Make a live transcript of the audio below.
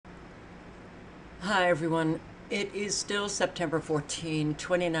Hi everyone. It is still September 14,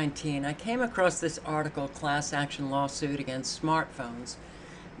 2019. I came across this article, Class Action Lawsuit Against Smartphones.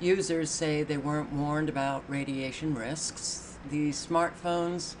 Users say they weren't warned about radiation risks. The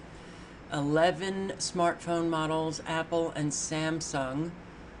smartphones, 11 smartphone models, Apple and Samsung,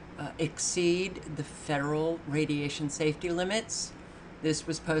 exceed the federal radiation safety limits. This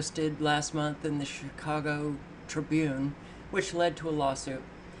was posted last month in the Chicago Tribune, which led to a lawsuit.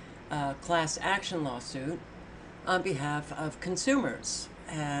 Class action lawsuit on behalf of consumers.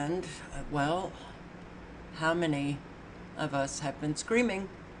 And, well, how many of us have been screaming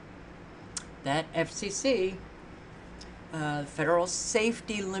that FCC, federal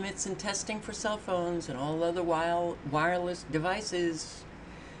safety limits and testing for cell phones and all other wireless devices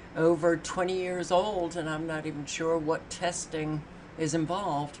over 20 years old, and I'm not even sure what testing is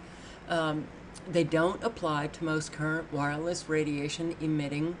involved. They don't apply to most current wireless radiation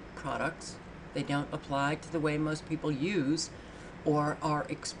emitting products. They don't apply to the way most people use or are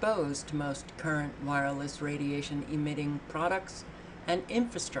exposed to most current wireless radiation emitting products and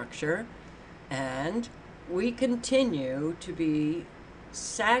infrastructure. And we continue to be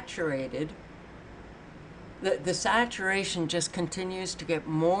saturated. The saturation just continues to get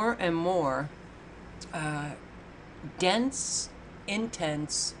more and more dense,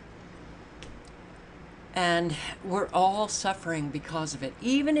 intense, and we're all suffering because of it.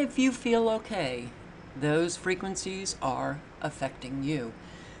 Even if you feel okay, those frequencies are affecting you.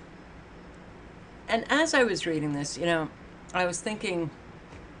 And as I was reading this, I was thinking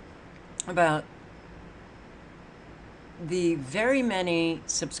about the very many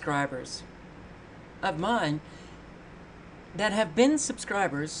subscribers of mine that have been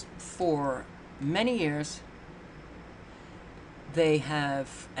subscribers for many years. They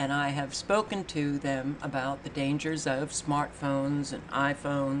have, and I have spoken to them about the dangers of smartphones and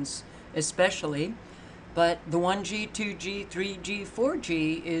iPhones especially, but the 1G, 2G, 3G,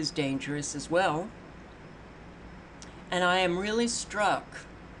 4G is dangerous as well. And I am really struck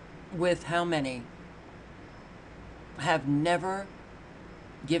with how many have never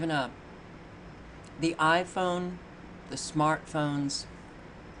given up. The iPhone, the smartphones,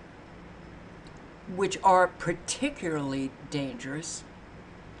 which are particularly dangerous,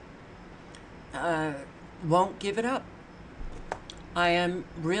 won't give it up. I am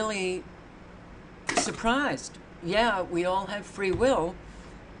really surprised. Yeah, we all have free will,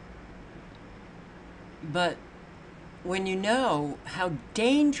 but when you know how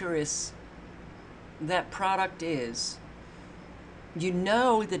dangerous that product is, you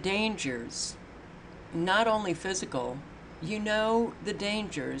know the dangers, not only physical, you know the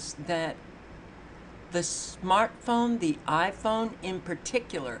dangers that the smartphone, the iPhone in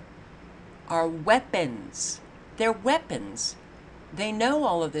particular, are weapons. They're weapons. They know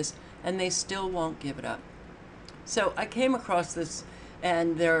all of this, and they still won't give it up. So I came across this,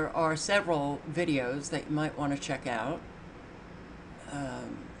 and there are several videos that you might want to check out,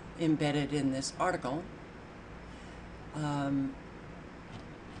 embedded in this article.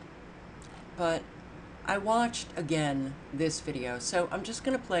 But I watched again this video, so I'm just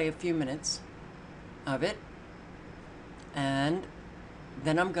going to play a few minutes of it, and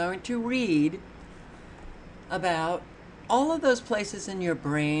then I'm going to read about all of those places in your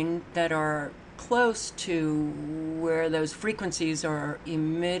brain that are close to where those frequencies are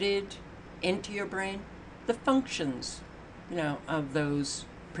emitted into your brain, the functions, of those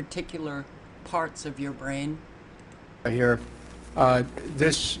particular parts of your brain. Here,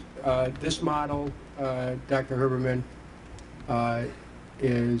 this model, Dr. Herberman,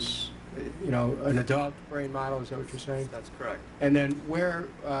 is an adult brain model. Is that what you're saying? That's correct. And then where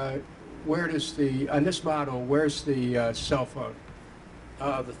does on this model, where's the cell phone?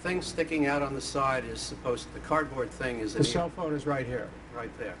 The thing sticking out on the side is the cardboard thing is The cell phone is right here.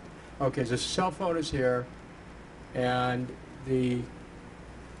 right there. Okay, so the cell phone is here, and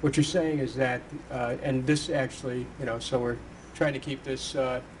what you're saying is that, and this actually, so we're trying to keep this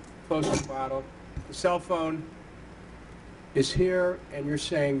close to the model. The cell phone is here, and you're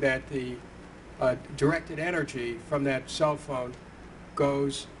saying that the directed energy from that cell phone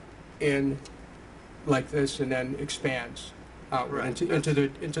goes in like this and then expands outward Right.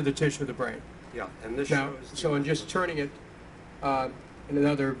 into the tissue of the brain. Yeah, and this Now, shows... so in just turning it in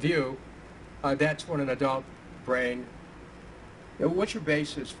another view, that's what an adult brain. What's your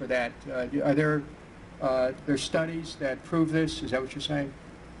basis for that? Are there studies that prove this? Is that what you're saying?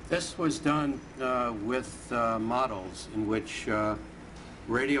 This was done with models in which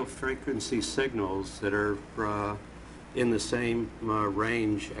radio frequency signals that are in the same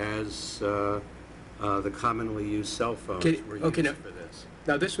range as the commonly used cell phones were used for this.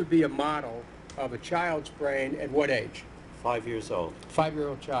 Now this would be a model of a child's brain at what age? 5 years old.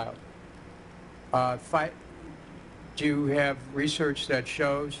 5-year-old child. Do you have research that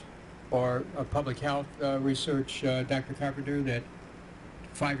shows, or public health research, Dr. Carpenter, that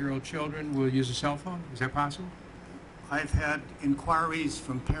 5-year-old children will use a cell phone? Is that possible? I've had inquiries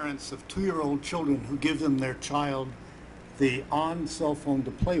from parents of 2-year-old children who give them their child the cell phone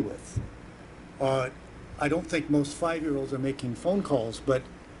to play with. I don't think most 5-year-olds are making phone calls, but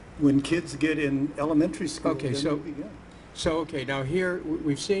when kids get in elementary school, Okay, then so- they begin. So, okay, now here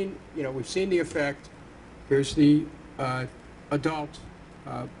we've seen, we've seen the effect. Here's the adult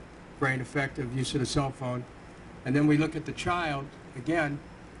brain effect of use of the cell phone, and then we look at the child again.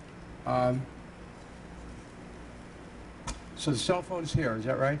 So the cell phone's here, is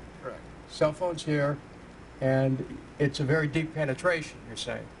that right? Correct. Cell phone's here, and it's a very deep penetration, you're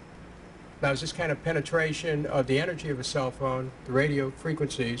saying. Now, is this kind of penetration of the energy of a cell phone, the radio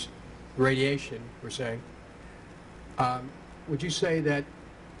frequencies, radiation, we're saying, would you say that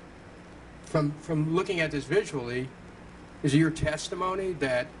from looking at this visually, is it your testimony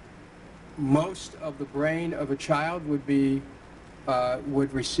that most of the brain of a child would be,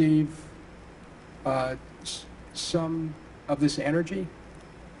 would receive some of this energy?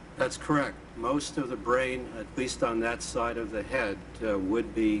 That's correct. Most of the brain, at least on that side of the head,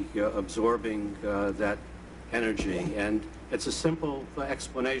 would be absorbing that energy. And it's a simple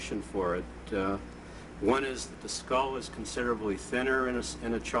explanation for it. One is that the skull is considerably thinner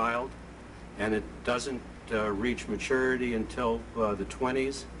in a child, and it doesn't reach maturity until the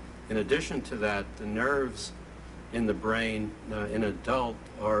 20s. In addition to that, the nerves in the brain in adult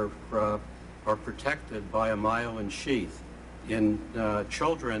are protected by a myelin sheath. In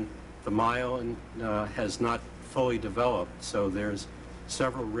children, the myelin has not fully developed, so there's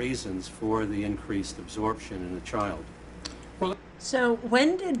several reasons for the increased absorption in a child. So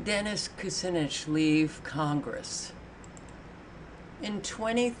when did Dennis Kucinich leave Congress? In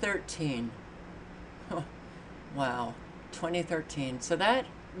 2013. Oh, wow, 2013. So that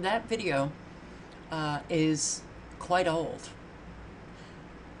video is quite old.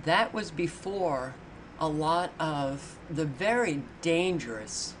 That was before a lot of the very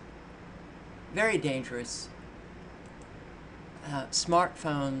dangerous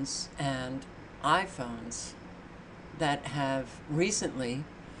smartphones and iPhones that have recently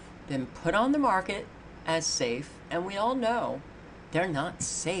been put on the market as safe, and we all know they're not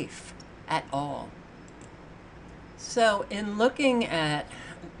safe at all. So in looking at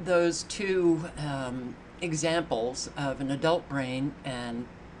those two examples of an adult brain and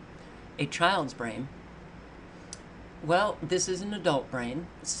a child's brain, well, this is an adult brain,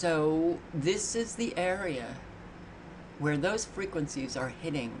 so this is the area where those frequencies are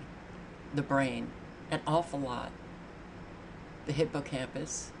hitting the brain an awful lot. The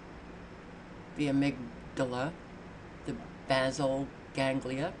hippocampus, the amygdala, the basal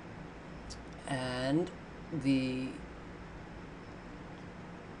ganglia, and the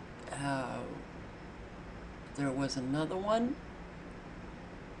there was another one.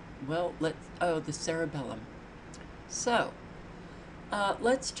 Well, the cerebellum. So,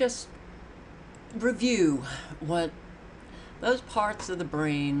 let's just review what those parts of the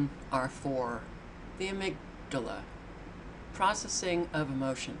brain are for. The amygdala, processing of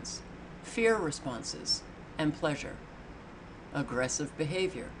emotions, fear responses, and pleasure, aggressive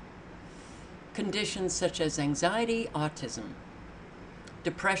behavior. Conditions such as anxiety, autism,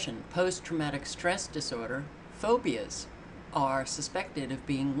 depression, post-traumatic stress disorder, phobias are suspected of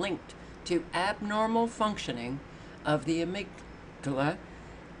being linked to abnormal functioning of the amygdala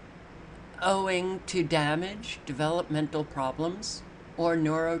owing to damage, developmental problems, or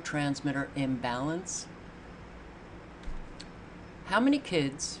neurotransmitter imbalance. How many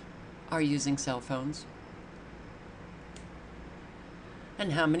kids are using cell phones?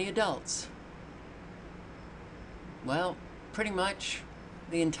 And how many adults? Well, pretty much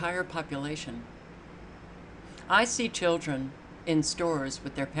the entire population. I see children in stores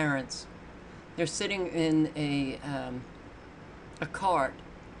with their parents. They're sitting in a cart,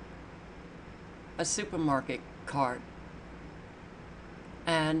 a supermarket cart,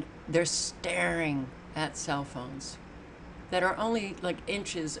 and they're staring at cell phones that are only like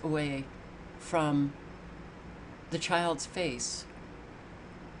inches away from the child's face.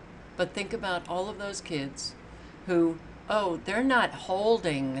 But think about all of those kids who, they're not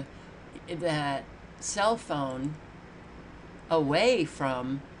holding that cell phone away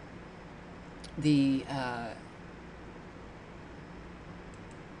from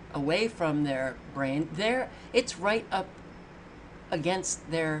away from their brain. It's right up against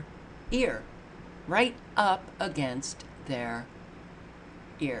their ear, right up against their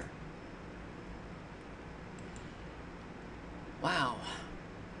ear. Wow.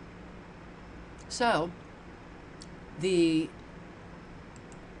 So, the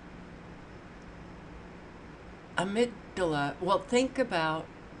amygdala, well, think about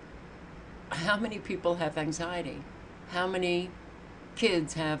how many people have anxiety, how many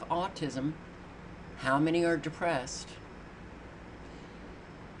kids have autism, how many are depressed,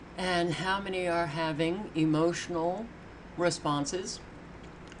 and how many are having emotional responses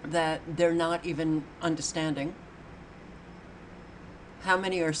that they're not even understanding, how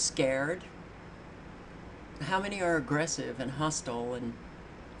many are scared, how many are aggressive and hostile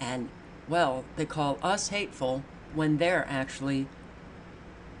and well, they call us hateful when they're actually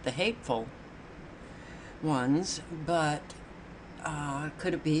the hateful ones. But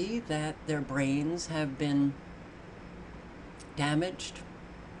could it be that their brains have been damaged?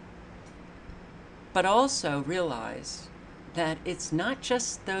 But also realize that it's not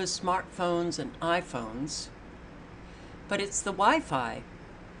just those smartphones and iPhones, but it's the Wi-Fi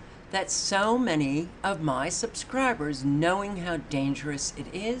that so many of my subscribers, knowing how dangerous it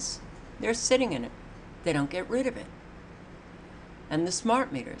is, they're sitting in it. They don't get rid of it. And the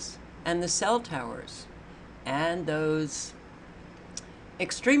smart meters, and the cell towers, and those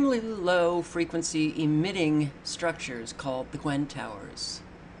extremely low frequency emitting structures called the Gwen towers.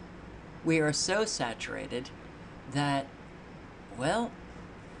 We are so saturated that, well,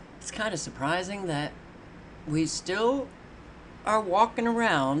 it's kind of surprising that we still are walking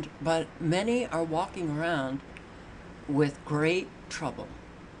around, but many are walking around with great trouble.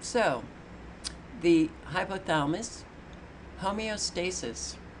 So, the hypothalamus,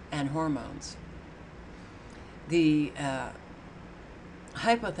 homeostasis, and hormones. The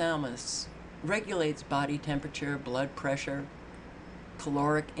hypothalamus regulates body temperature, blood pressure,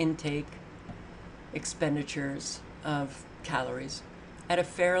 caloric intake, expenditures of calories at a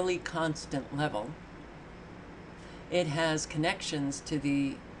fairly constant level. It has connections to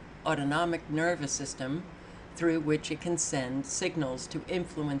the autonomic nervous system through which it can send signals to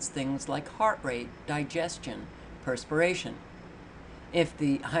influence things like heart rate, digestion, perspiration. If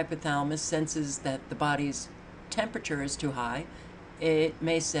the hypothalamus senses that the body's temperature is too high, it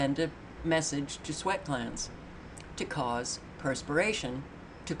may send a message to sweat glands to cause perspiration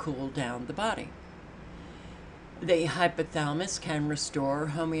to cool down the body. The hypothalamus can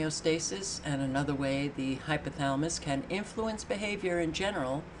restore homeostasis, and another way the hypothalamus can influence behavior in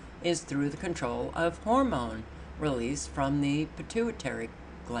general is through the control of hormone release from the pituitary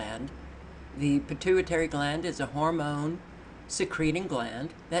gland. The pituitary gland is a hormone secreting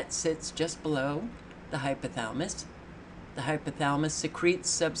gland that sits just below the hypothalamus. The hypothalamus secretes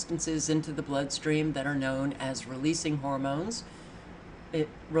substances into the bloodstream that are known as releasing hormones. It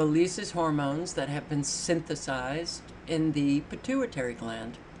releases hormones that have been synthesized in the pituitary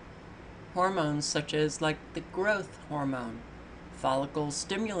gland. Hormones such as like the growth hormone, follicle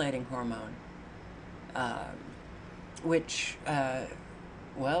stimulating hormone, which,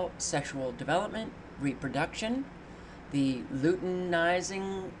 sexual development, reproduction, the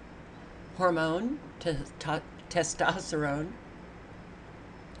luteinizing hormone, testosterone,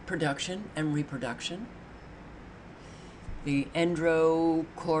 production and reproduction, the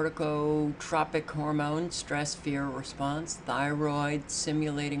endrocorticotropic hormone, stress fear response, thyroid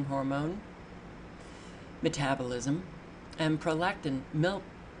stimulating hormone, metabolism, and prolactin milk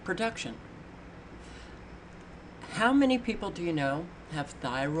production. How many people do you know have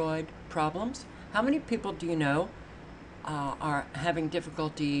thyroid problems? How many people do you know are having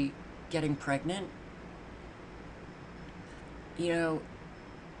difficulty getting pregnant? You know,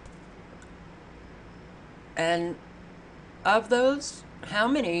 and of those, how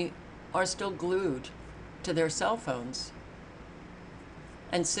many are still glued to their cell phones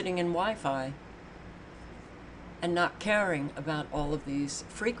and sitting in Wi-Fi and not caring about all of these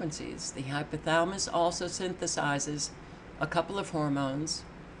frequencies? The hypothalamus also synthesizes a couple of hormones,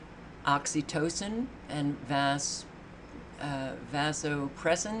 oxytocin and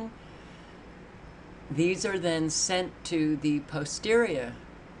vasopressin. These are then sent to the posterior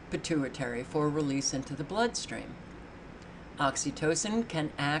pituitary for release into the bloodstream. Oxytocin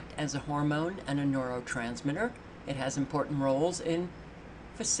can act as a hormone and a neurotransmitter. It has important roles in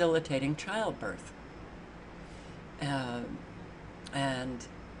facilitating childbirth and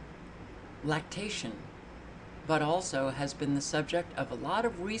lactation, but also has been the subject of a lot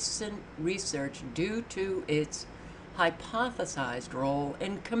of recent research due to its hypothesized role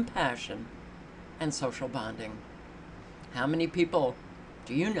in compassion and social bonding. How many people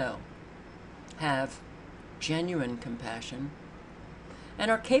do you know have genuine compassion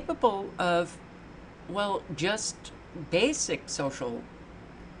and are capable of, well, just basic social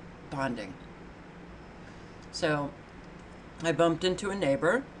bonding? So I bumped into a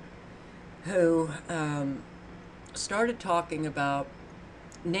neighbor who started talking about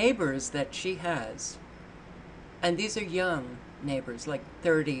neighbors that she has, and these are young neighbors, like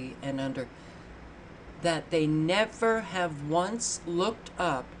 30 and under, that they never have once looked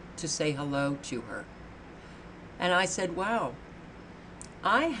up to say hello to her. And I said, wow,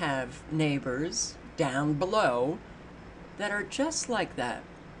 I have neighbors down below that are just like that.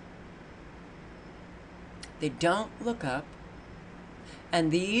 They don't look up. And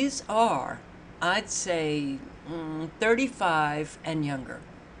these are, I'd say, 35 and younger.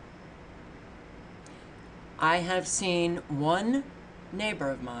 I have seen one neighbor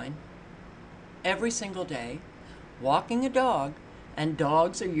of mine every single day walking a dog, and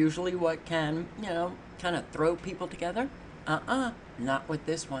dogs are usually what can, kind of throw people together. Not with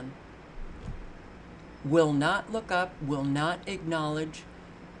this one. Will not look up, will not acknowledge,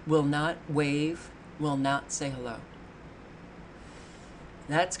 will not wave, will not say hello.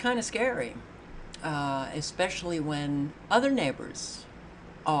 That's kind of scary, especially when other neighbors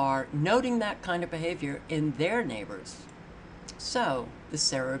are noting that kind of behavior in their neighbors. So, the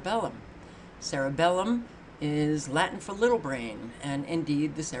cerebellum. Cerebellum is Latin for little brain, and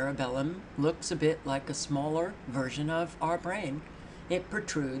indeed the cerebellum looks a bit like a smaller version of our brain. It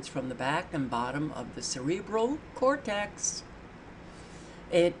protrudes from the back and bottom of the cerebral cortex.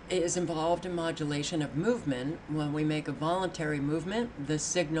 It is involved in modulation of movement. When we make a voluntary movement, the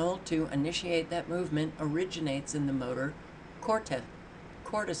signal to initiate that movement originates in the motor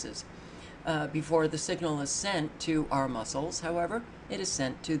cortices. Before the signal is sent to our muscles, however, it is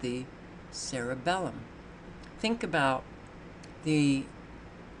sent to the cerebellum. Think about the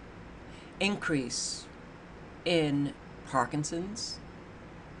increase in Parkinson's,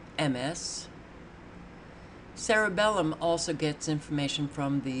 MS. Cerebellum also gets information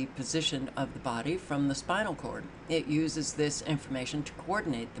from the position of the body from the spinal cord. It uses this information to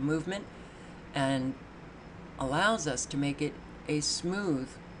coordinate the movement and allows us to make it a smooth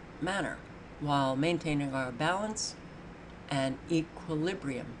manner while maintaining our balance and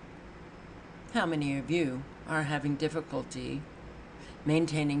equilibrium. How many of you are having difficulty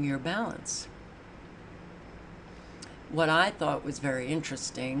maintaining your balance? What I thought was very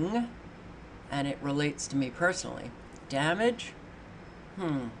interesting, and it relates to me personally, damage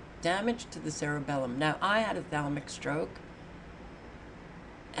to the cerebellum. Now, I had a thalamic stroke,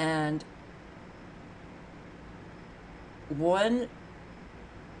 and one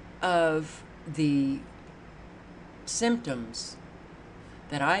of the symptoms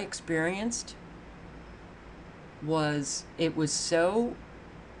that I experienced was, it was so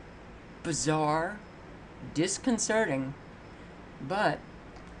bizarre, disconcerting,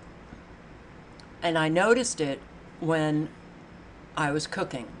 and I noticed it when I was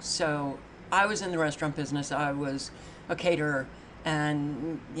cooking. So I was in the restaurant business, I was a caterer,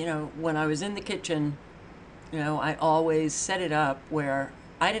 and when I was in the kitchen, I always set it up where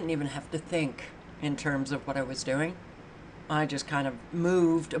I didn't even have to think in terms of what I was doing. I just kind of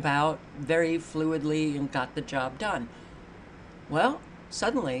moved about very fluidly and got the job done. Well,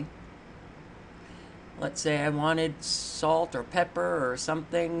 suddenly, let's say I wanted salt or pepper or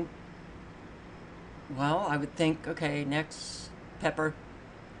something. Well, I would think, okay, next, pepper.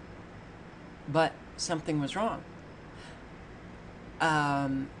 But something was wrong.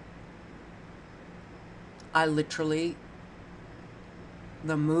 I literally,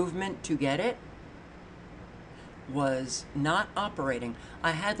 the movement to get it was not operating.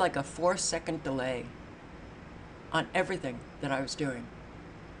 I had like a 4-second delay on everything that I was doing.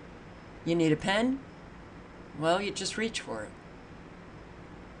 You need a pen? Well, you just reach for it.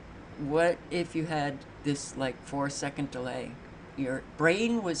 What if you had this like 4-second delay? Your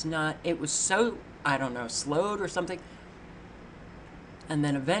brain was not, it was so, I don't know, slowed or something. And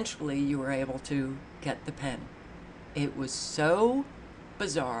then eventually you were able to get the pen. It was so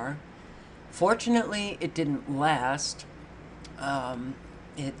bizarre. Fortunately, it didn't last.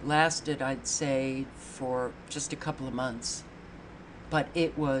 It lasted, I'd say, for just a couple of months. But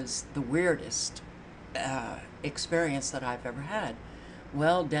it was the weirdest experience that I've ever had.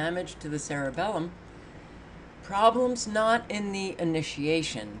 Well, damage to the cerebellum. Problems not in the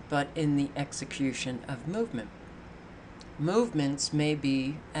initiation, but in the execution of movement. Movements may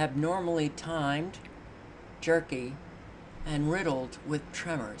be abnormally timed, jerky, and riddled with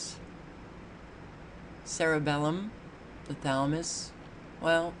tremors. Cerebellum, the thalamus,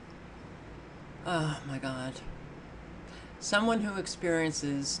 well, oh my God. Someone who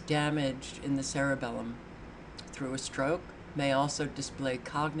experiences damage in the cerebellum through a stroke may also display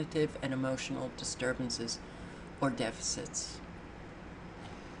cognitive and emotional disturbances or deficits.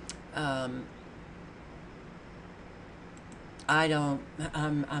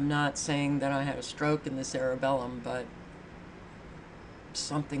 I'm not saying that I had a stroke in the cerebellum, but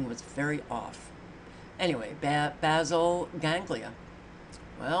something was very off. Anyway, basal ganglia.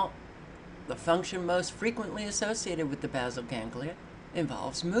 Well, the function most frequently associated with the basal ganglia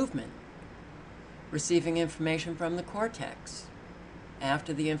involves movement, receiving information from the cortex.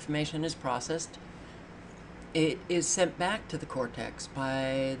 After the information is processed, it is sent back to the cortex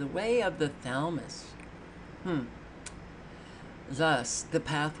by the way of the thalamus. Thus, the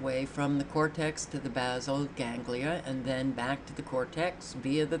pathway from the cortex to the basal ganglia and then back to the cortex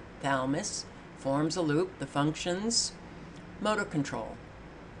via the thalamus forms a loop. The functions motor control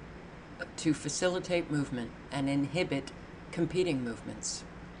to facilitate movement and inhibit competing movements.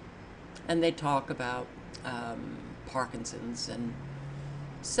 And they talk about Parkinson's. And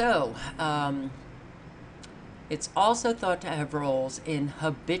so, it's also thought to have roles in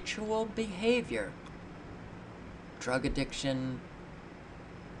habitual behavior, drug addiction,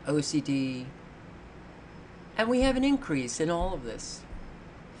 OCD, and we have an increase in all of this.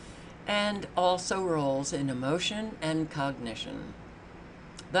 And also roles in emotion and cognition.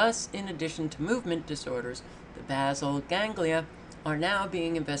 Thus, in addition to movement disorders, the basal ganglia are now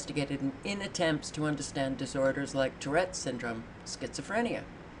being investigated in attempts to understand disorders like Tourette syndrome, schizophrenia,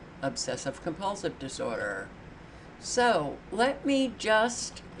 obsessive compulsive disorder. So, let me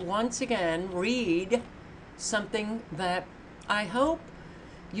just once again read something that I hope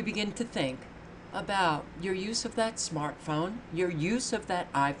you begin to think about your use of that smartphone, your use of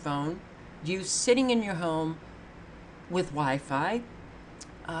that iPhone, you sitting in your home with Wi-Fi,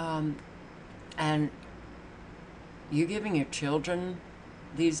 and you giving your children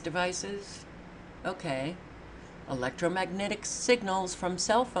these devices. Okay. Electromagnetic signals from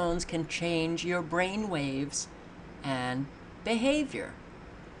cell phones can change your brain waves and behavior.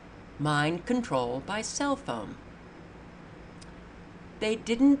 Mind control by cell phone. They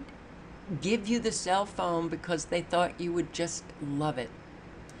didn't give you the cell phone because they thought you would just love it.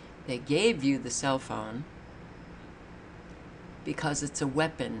 They gave you the cell phone because it's a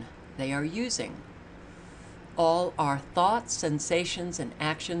weapon they are using. All our thoughts, sensations, and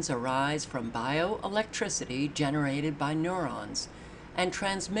actions arise from bioelectricity generated by neurons and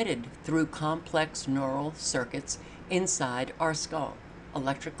transmitted through complex neural circuits inside our skull.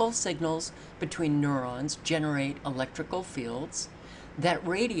 Electrical signals between neurons generate electrical fields that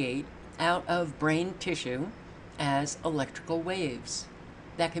radiate out of brain tissue as electrical waves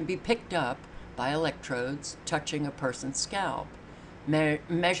that can be picked up by electrodes touching a person's scalp.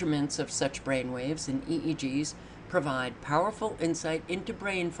 Measurements of such brain waves in EEGs provide powerful insight into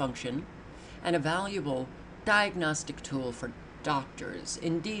brain function and a valuable diagnostic tool for doctors.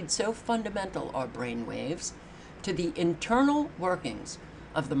 Indeed, so fundamental are brain waves to the internal workings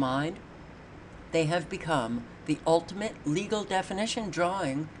of the mind, they have become the ultimate legal definition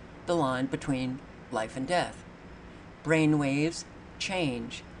drawing the line between life and death. Brain waves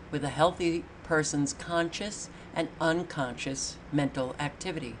change with a healthy person's conscious and unconscious mental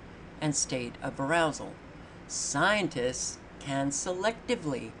activity and state of arousal. Scientists can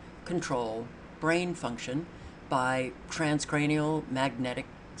selectively control brain function by transcranial magnetic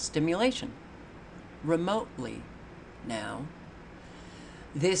stimulation remotely now.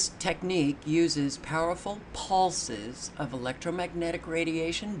 This technique uses powerful pulses of electromagnetic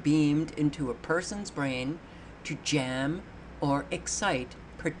radiation beamed into a person's brain to jam or excite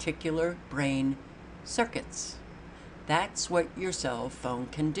particular brain circuits. That's what your cell phone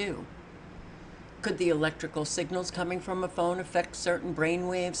can do. Could the electrical signals coming from a phone affect certain brain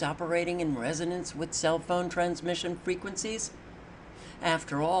waves operating in resonance with cell phone transmission frequencies?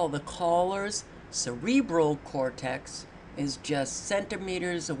 After all, the caller's cerebral cortex is just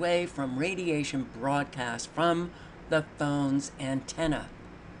centimeters away from radiation broadcast from the phone's antenna.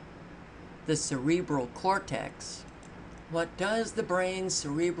 The cerebral cortex. What does the brain's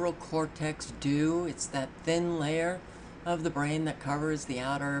cerebral cortex do? It's that thin layer of the brain that covers the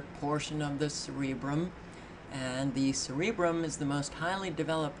outer portion of the cerebrum. And the cerebrum is the most highly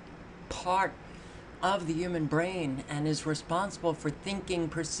developed part of the human brain and is responsible for thinking,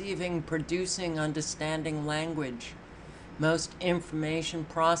 perceiving, producing, understanding language. Most information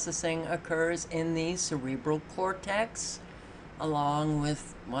processing occurs in the cerebral cortex, along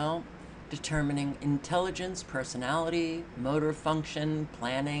with, well, determining intelligence, personality, motor function,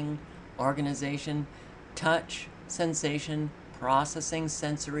 planning, organization, touch, sensation, processing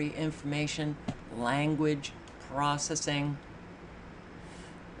sensory information, language processing.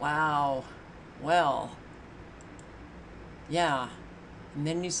 Wow. Well, yeah. And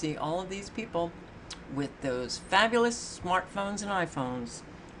then you see all of these people with those fabulous smartphones and iPhones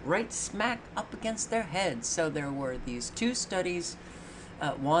right smack up against their heads. So there were these two studies.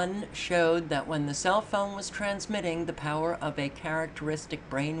 One showed that when the cell phone was transmitting, the power of a characteristic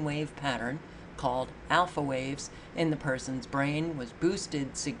brainwave pattern called alpha waves in the person's brain was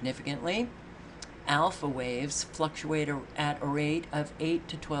boosted significantly. Alpha waves fluctuate at a rate of 8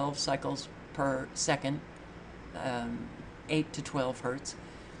 to 12 cycles per second, 8 to 12 hertz.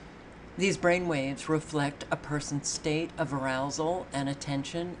 These brain waves reflect a person's state of arousal and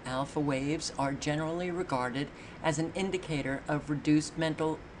attention. Alpha waves are generally regarded as an indicator of reduced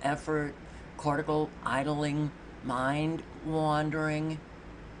mental effort, cortical idling, mind wandering.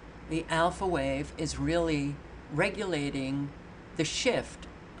 The alpha wave is really regulating the shift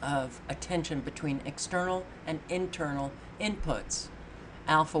of attention between external and internal inputs.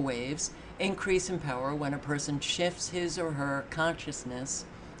 Alpha waves increase in power when a person shifts his or her consciousness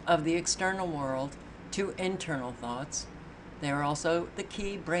of the external world to internal thoughts. They are also the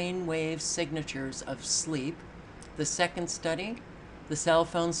key brain wave signatures of sleep. The second study, the cell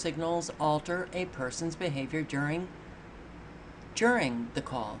phone signals alter a person's behavior during the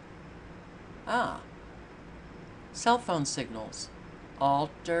call. Cell phone signals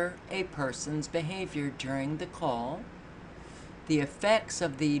alter a person's behavior during the call. The effects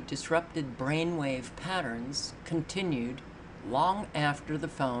of the disrupted brainwave patterns continued long after the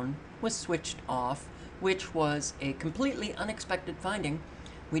phone was switched off, which was a completely unexpected finding.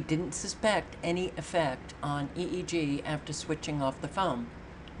 We didn't suspect any effect on EEG after switching off the phone.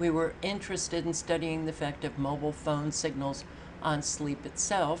 We were interested in studying the effect of mobile phone signals on sleep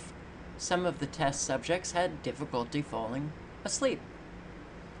itself. Some of the test subjects had difficulty falling asleep.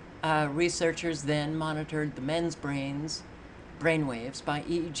 Researchers then monitored the men's brainwaves by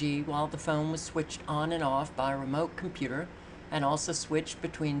EEG while the phone was switched on and off by a remote computer, and also switched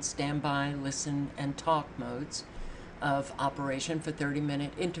between standby, listen, and talk modes of operation for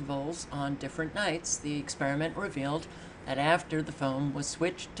 30-minute intervals on different nights. The experiment revealed that after the phone was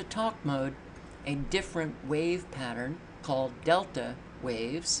switched to talk mode, a different wave pattern called delta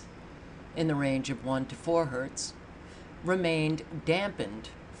waves in the range of 1 to 4 hertz remained dampened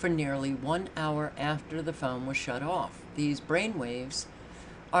for nearly 1 hour after the phone was shut off. These brain waves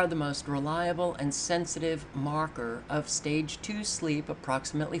are the most reliable and sensitive marker of stage 2 sleep.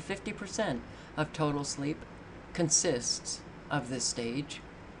 Approximately 50% of total sleep consists of this stage.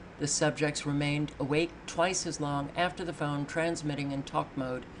 The subjects remained awake twice as long after the phone transmitting in talk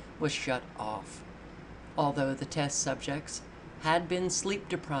mode was shut off. Although the test subjects had been sleep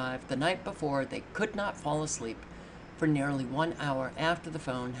deprived the night before, they could not fall asleep for nearly 1 hour after the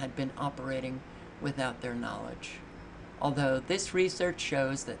phone had been operating without their knowledge. Although this research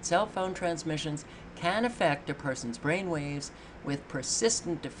shows that cell phone transmissions can affect a person's brain waves with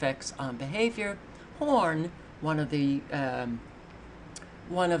persistent effects on behavior, Horn, one of the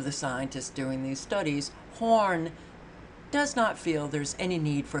scientists doing these studies, Horn does not feel there's any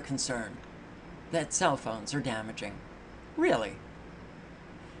need for concern that cell phones are damaging. Really.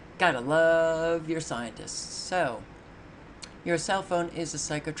 Gotta love your scientists. So, your cell phone is a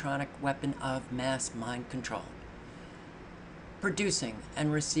psychotronic weapon of mass mind control, producing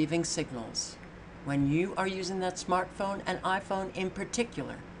and receiving signals when you are using that smartphone and iPhone in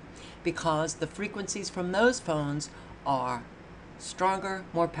particular, because the frequencies from those phones are stronger,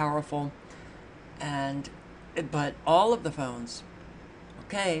 more powerful, but all of the phones.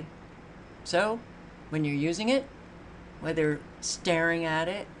 Okay, so when you're using it, whether staring at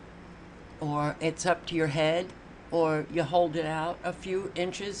it or it's up to your head or you hold it out a few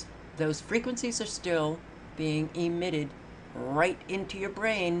inches, those frequencies are still being emitted right into your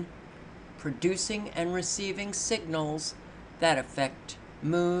brain, producing and receiving signals that affect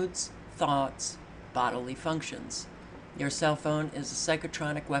moods, thoughts, bodily functions. Your cell phone is a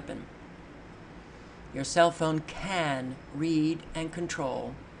psychotronic weapon. Your cell phone can read and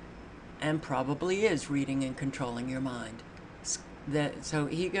control, and probably is reading and controlling your mind. So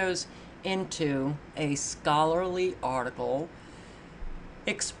he goes into a scholarly article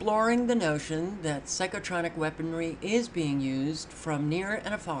exploring the notion that psychotronic weaponry is being used from near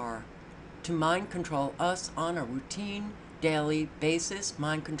and afar to mind control us on a routine, daily basis.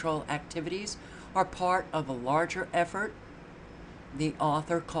 Mind control activities are part of a larger effort the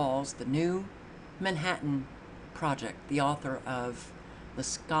author calls the New Manhattan Project. The author of the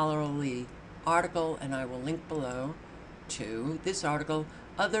scholarly article, and I will link below to this article,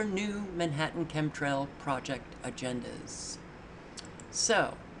 Other New Manhattan Chemtrail Project Agendas.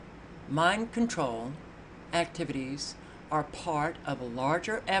 So, mind control activities are part of a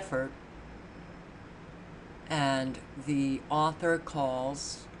larger effort, and the author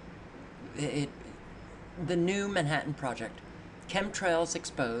calls it the New Manhattan Project. Chemtrails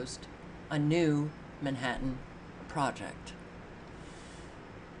Exposed, a new Manhattan project.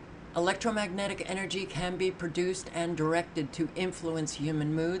 Electromagnetic energy can be produced and directed to influence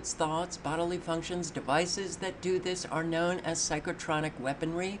human moods, thoughts, bodily functions. Devices that do this are known as psychotronic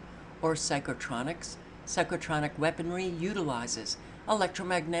weaponry or psychotronics. Psychotronic weaponry utilizes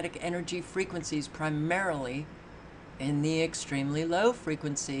electromagnetic energy frequencies primarily in the extremely low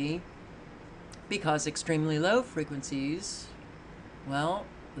frequency, because extremely low frequencies, well,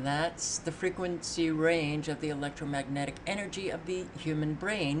 that's the frequency range of the electromagnetic energy of the human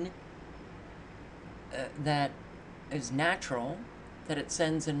brain that is natural, that it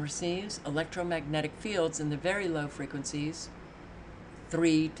sends and receives electromagnetic fields in the very low frequencies,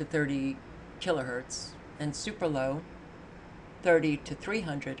 3 to 30 kilohertz, and super low, 30 to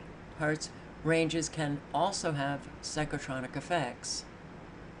 300 hertz ranges can also have psychotronic effects.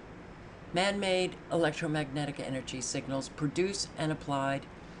 Man-made electromagnetic energy signals produced and applied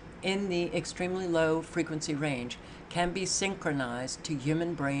in the extremely low frequency range can be synchronized to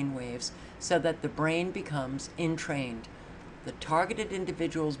human brain waves so that the brain becomes entrained. The targeted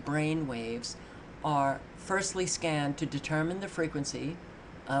individual's brain waves are firstly scanned to determine the frequency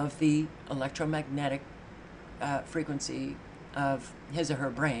of the electromagnetic frequency of his or her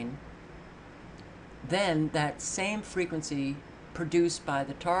brain. Then that same frequency produced by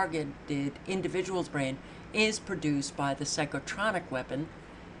the targeted individual's brain is produced by the psychotronic weapon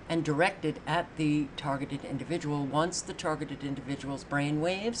and directed at the targeted individual. Once the targeted individual's brain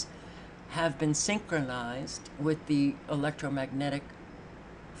waves have been synchronized with the electromagnetic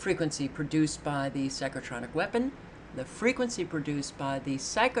frequency produced by the psychotronic weapon, the frequency produced by the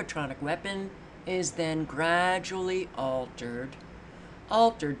psychotronic weapon is then gradually altered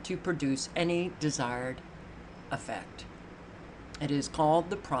to produce any desired effect. It is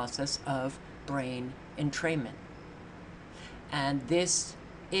called the process of brain entrainment. And this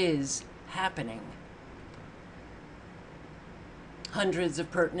is happening. Hundreds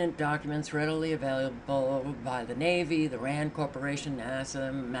of pertinent documents readily available by the Navy, the RAND Corporation,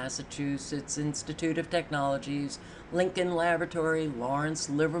 NASA, Massachusetts Institute of Technologies, Lincoln Laboratory, Lawrence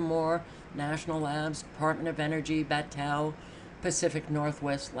Livermore National Labs, Department of Energy, Battelle, Pacific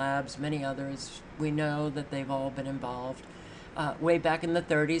Northwest Labs, many others. We know that they've all been involved. Way back in the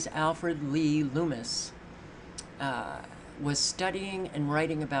 30s, Alfred Lee Loomis was studying and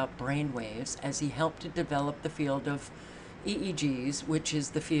writing about brain waves as he helped to develop the field of EEGs, which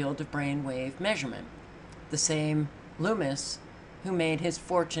is the field of brainwave measurement. The same Loomis who made his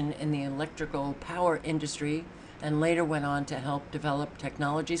fortune in the electrical power industry and later went on to help develop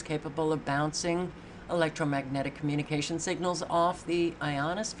technologies capable of bouncing electromagnetic communication signals off the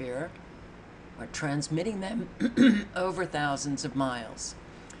ionosphere or transmitting them over thousands of miles.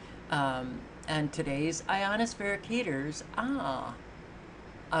 And today's ionospheric heaters,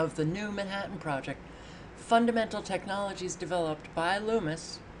 of the new Manhattan Project, fundamental technologies developed by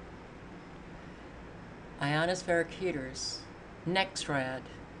Loomis, ionospheric heaters, NEXRAD,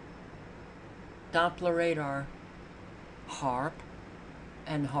 Doppler radar, HARP,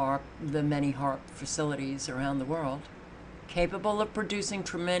 and HARP, the many HARP facilities around the world, capable of producing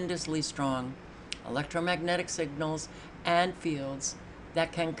tremendously strong electromagnetic signals and fields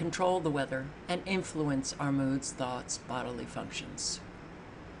that can control the weather and influence our moods, thoughts, bodily functions.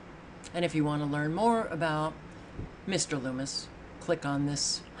 And if you want to learn more about Mr. Loomis, click on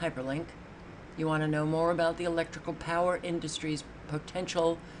this hyperlink. You want to know more about the electrical power industry's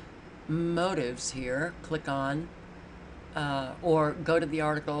potential motives here, click on, or go to the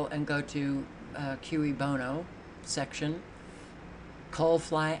article and go to QE Bono section. Coal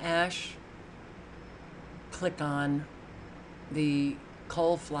fly ash, click on the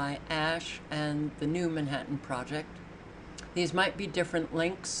coal fly ash and the new Manhattan Project. These might be different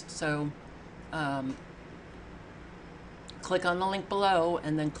links, so click on the link below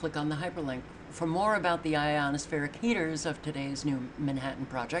and then click on the hyperlink. For more about the ionospheric heaters of today's new Manhattan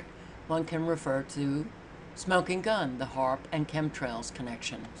Project, one can refer to Smoking Gun, the HARP and chemtrails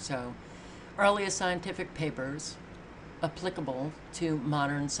connection. So, earliest scientific papers applicable to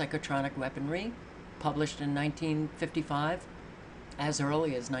modern psychotronic weaponry, published in 1955, as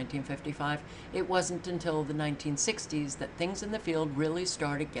early as 1955. It wasn't until the 1960s that things in the field really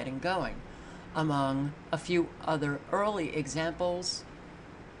started getting going. Among a few other early examples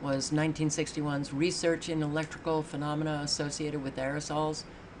was 1961's Research in Electrical Phenomena Associated with Aerosols,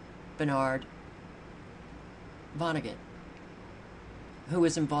 Bernard Vonnegut, who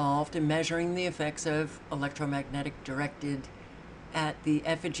was involved in measuring the effects of electromagnetic directed at the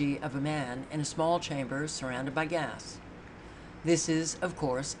effigy of a man in a small chamber surrounded by gas. This is, of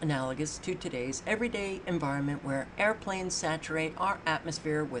course, analogous to today's everyday environment where airplanes saturate our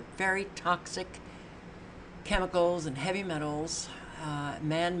atmosphere with very toxic chemicals and heavy metals,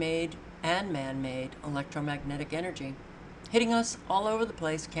 man-made and man-made electromagnetic energy, hitting us all over the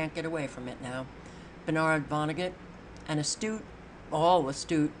place. Can't get away from it now. Bernard Vonnegut, an all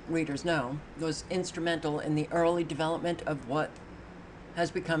astute readers know, was instrumental in the early development of what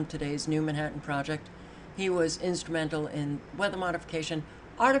has become today's New Manhattan Project. He was instrumental in weather modification,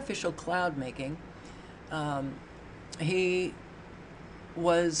 artificial cloud making. He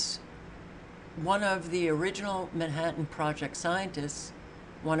was one of the original Manhattan Project scientists,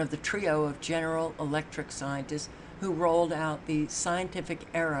 one of the trio of General Electric scientists who rolled out the scientific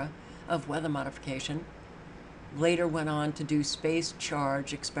era of weather modification. Later went on to do space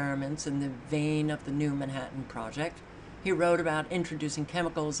charge experiments in the vein of the New Manhattan Project. He wrote about introducing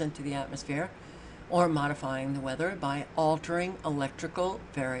chemicals into the atmosphere or modifying the weather by altering electrical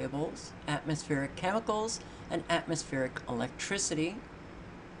variables, atmospheric chemicals, and atmospheric electricity,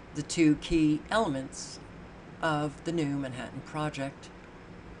 the two key elements of the New Manhattan Project.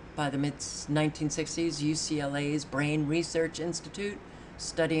 By the mid-1960s, UCLA's Brain Research Institute,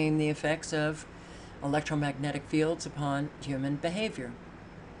 studying the effects of electromagnetic fields upon human behavior.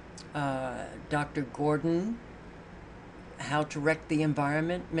 Dr. Gordon, How to Wreck the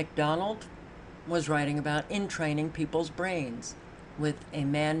Environment, McDonald, was writing about entraining people's brains with a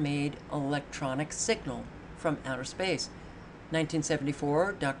man-made electronic signal from outer space.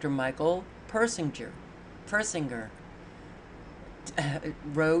 1974, Dr. Michael Persinger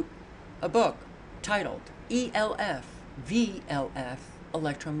wrote a book titled ELF, VLF,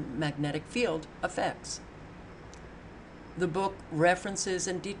 Electromagnetic Field Effects. The book references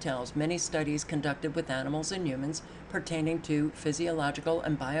and details many studies conducted with animals and humans pertaining to physiological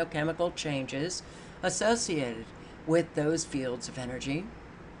and biochemical changes associated with those fields of energy,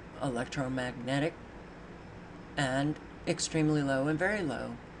 electromagnetic and extremely low and very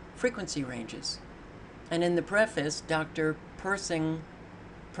low frequency ranges. And in the preface, Dr. Persinger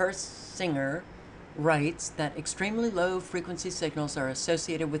writes that extremely low frequency signals are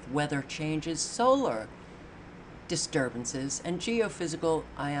associated with weather changes, solar disturbances, and geophysical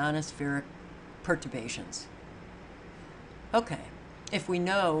ionospheric perturbations. Okay, if we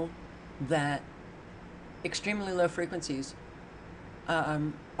know that extremely low frequencies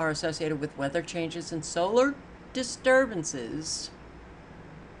are associated with weather changes and solar disturbances,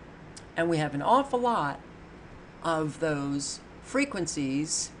 and we have an awful lot of those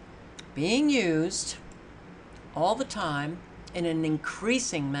frequencies being used all the time in an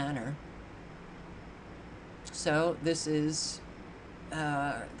increasing manner. So this is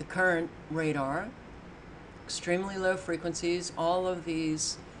the current radar, extremely low frequencies, all of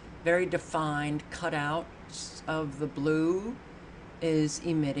these very defined cutouts of the blue is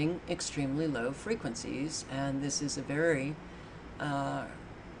emitting extremely low frequencies, and this is a very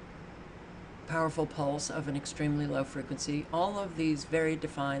powerful pulse of an extremely low frequency. All of these very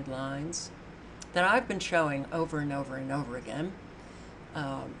defined lines that I've been showing over and over and over again,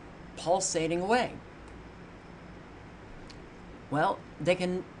 pulsating away. Well, they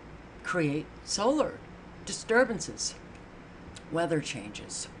can create solar disturbances, weather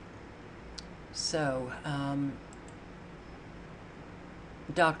changes. So,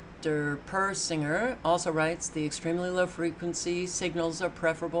 Dr. Persinger also writes, the extremely low frequency signals are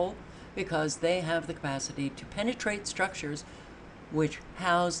preferable because they have the capacity to penetrate structures which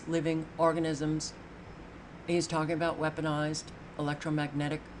house living organisms. He's talking about weaponized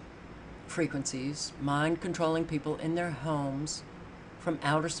electromagnetic frequencies, mind controlling people in their homes from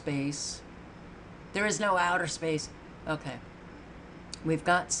outer space. There is no outer space. Okay. We've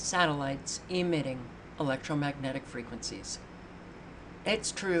got satellites emitting electromagnetic frequencies.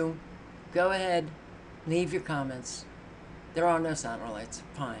 It's true. Go ahead. Leave your comments. There are no satellites.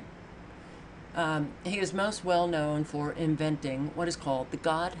 Fine. He is most well known for inventing what is called the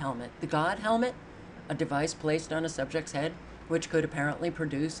God helmet. The God helmet, a device placed on a subject's head which could apparently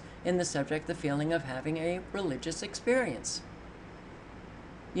produce in the subject the feeling of having a religious experience.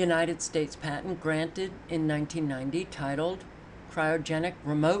 United States patent granted in 1990 titled Cryogenic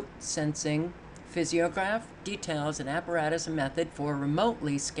Remote Sensing Physiograph details an apparatus and method for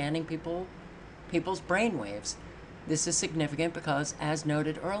remotely scanning people's brain waves. This is significant because, as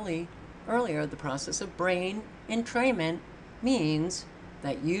noted earlier, the process of brain entrainment means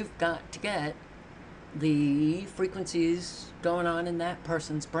that you've got to get the frequencies going on in that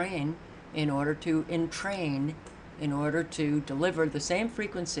person's brain in order to entrain, in order to deliver the same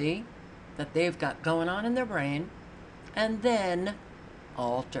frequency that they've got going on in their brain, and then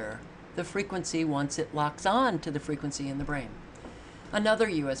alter the frequency once it locks on to the frequency in the brain. Another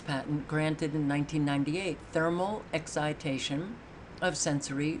U.S. patent granted in 1998, thermal excitation of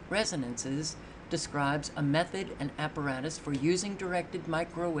sensory resonances, describes a method and apparatus for using directed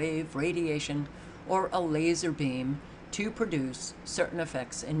microwave radiation or a laser beam to produce certain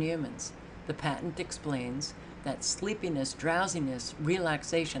effects in humans. The patent explains that sleepiness, drowsiness,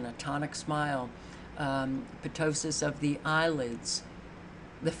 relaxation, a tonic smile, ptosis of the eyelids,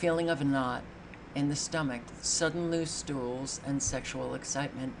 the feeling of a knot in the stomach, sudden loose stools, and sexual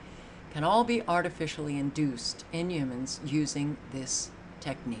excitement can all be artificially induced in humans using this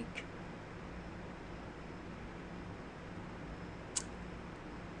technique.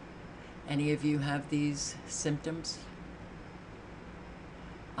 Any of you have these symptoms?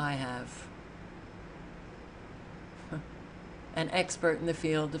 I have. An expert in the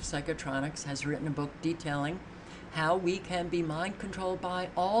field of psychotronics has written a book detailing how we can be mind controlled by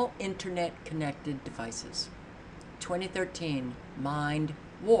all internet-connected devices. 2013, Mind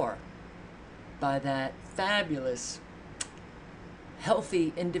War, by that fabulous,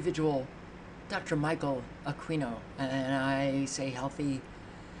 healthy individual, Dr. Michael Aquino. And I say healthy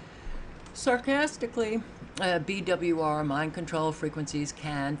sarcastically. BWR, mind control frequencies,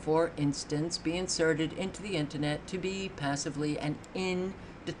 can, for instance, be inserted into the internet to be passively and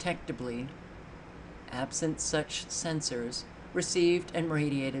indetectably, absent such sensors, received and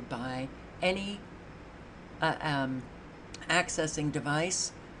radiated by any accessing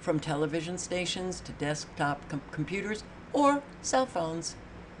device, from television stations to desktop computers or cell phones.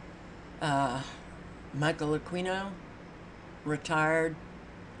 Michael Aquino, retired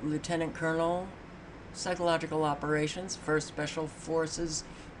Lieutenant Colonel, Psychological Operations, 1st Special Forces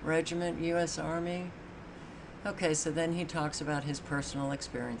Regiment, U.S. Army. Okay, so then he talks about his personal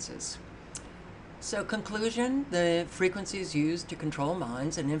experiences. So, conclusion, the frequencies used to control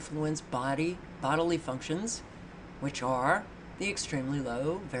minds and influence bodily functions, which are the extremely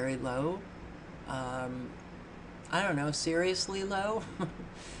low, very low, I don't know, seriously low?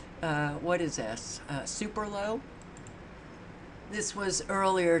 What is S? Super low? This was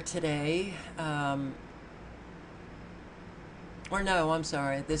earlier today, or no, I'm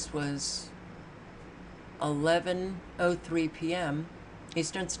sorry, this was 11:03 p.m.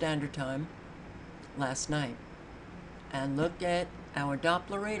 Eastern Standard Time last night. And look at our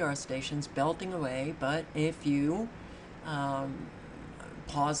Doppler radar stations belting away, but if you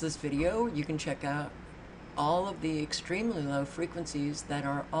pause this video, you can check out all of the extremely low frequencies that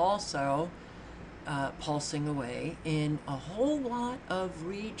are also pulsing away in a whole lot of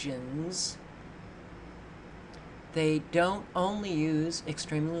regions. They don't only use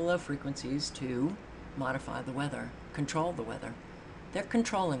extremely low frequencies to modify the weather, control the weather. They're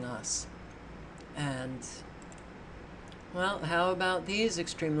controlling us. And, well, how about these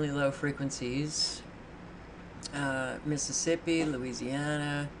extremely low frequencies? Mississippi,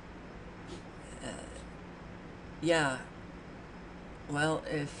 Louisiana. Yeah. Well,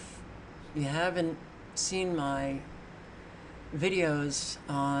 if you haven't seen my videos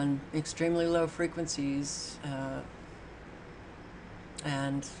on extremely low frequencies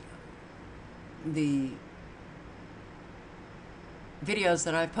and the videos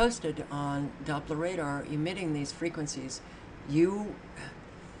that I've posted on Doppler radar emitting these frequencies, you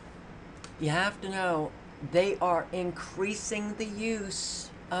have to know they are increasing the use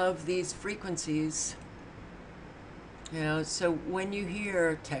of these frequencies. You know, so when you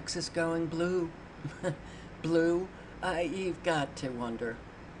hear Texas going blue, blue, you've got to wonder.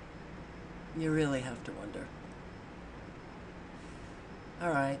 You really have to wonder. All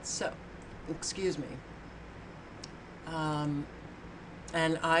right, so, excuse me.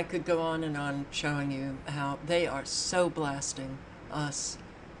 And I could go on and on showing you how they are so blasting us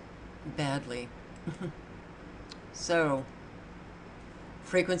badly. So,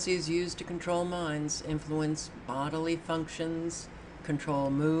 frequencies used to control minds, influence bodily functions, control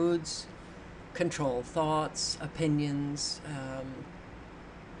moods, control thoughts, opinions,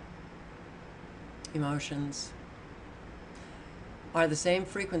 emotions, are the same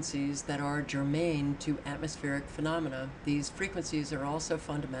frequencies that are germane to atmospheric phenomena. These frequencies are also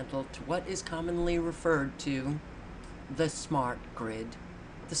fundamental to what is commonly referred to the smart grid.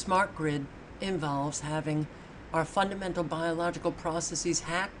 The smart grid involves having our fundamental biological processes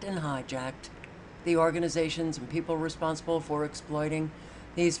hacked and hijacked. The organizations and people responsible for exploiting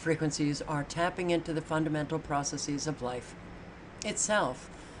these frequencies are tapping into the fundamental processes of life itself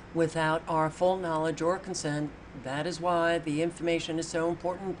without our full knowledge or consent. That is why the information is so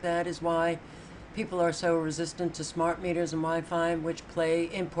important. That is why people are so resistant to smart meters and Wi-Fi, which play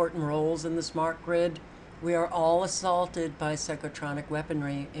important roles in the smart grid. We are all assaulted by psychotronic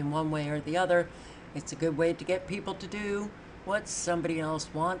weaponry in one way or the other. It's a good way to get people to do what somebody else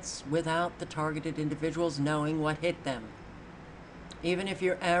wants without the targeted individuals knowing what hit them. Even if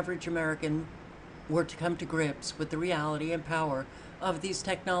your average American were to come to grips with the reality and power of these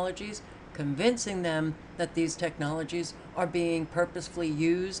technologies, convincing them that these technologies are being purposefully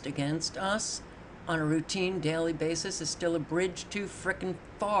used against us on a routine daily basis is still a bridge too frickin'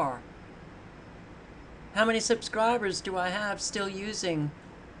 far. How many subscribers do I have still using,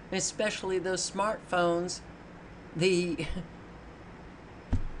 especially those smartphones, the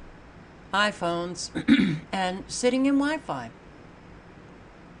iPhones, and sitting in Wi-Fi?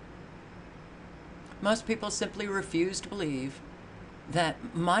 Most people simply refuse to believe that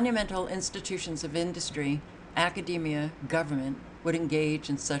monumental institutions of industry, academia, government would engage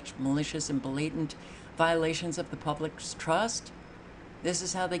in such malicious and blatant violations of the public's trust. This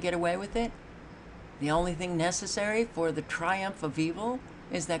is how they get away with it. The only thing necessary for the triumph of evil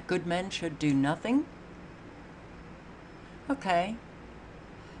is that good men should do nothing. Okay,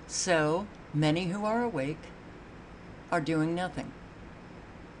 so many who are awake are doing nothing.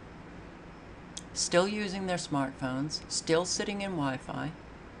 Still using their smartphones, still sitting in Wi-Fi.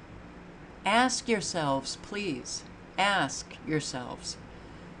 Ask yourselves, please, ask yourselves,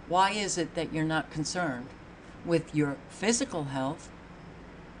 why is it that you're not concerned with your physical health,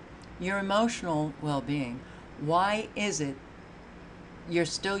 your emotional well-being? Why is it you're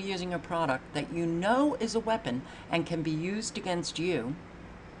still using a product that you know is a weapon and can be used against you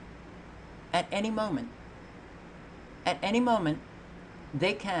at any moment? At any moment,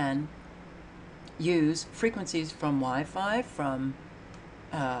 they can use frequencies from Wi-Fi, from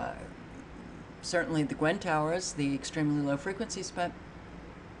certainly the Gwen towers, the extremely low frequencies, but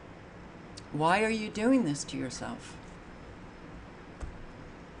why are you doing this to yourself?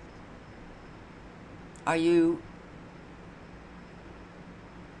 Are you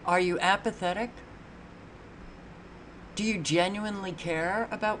apathetic? Do you genuinely care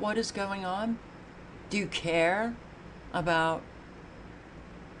about what is going on? Do you care about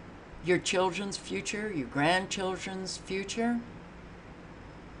your children's future, your grandchildren's future?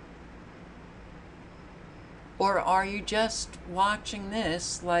 Or are you just watching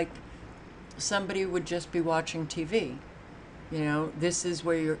this like somebody would just be watching TV? You know, this is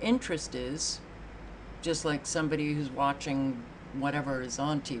where your interest is, just like somebody who's watching whatever is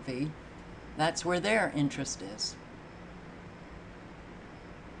on TV. That's where their interest is.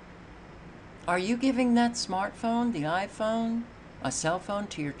 Are you giving that smartphone, the iPhone, a cell phone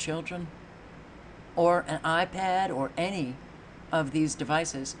to your children? Or an iPad, or any of these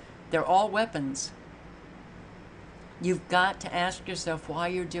devices? They're all weapons. You've got to ask yourself why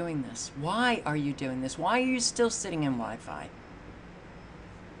you're doing this. Why are you doing this? Why are you still sitting in Wi-Fi?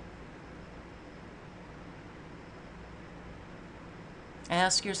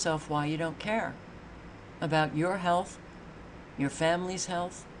 Ask yourself why you don't care about your health, your family's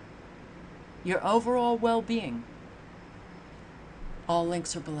health, your overall well-being. All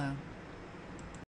links are below.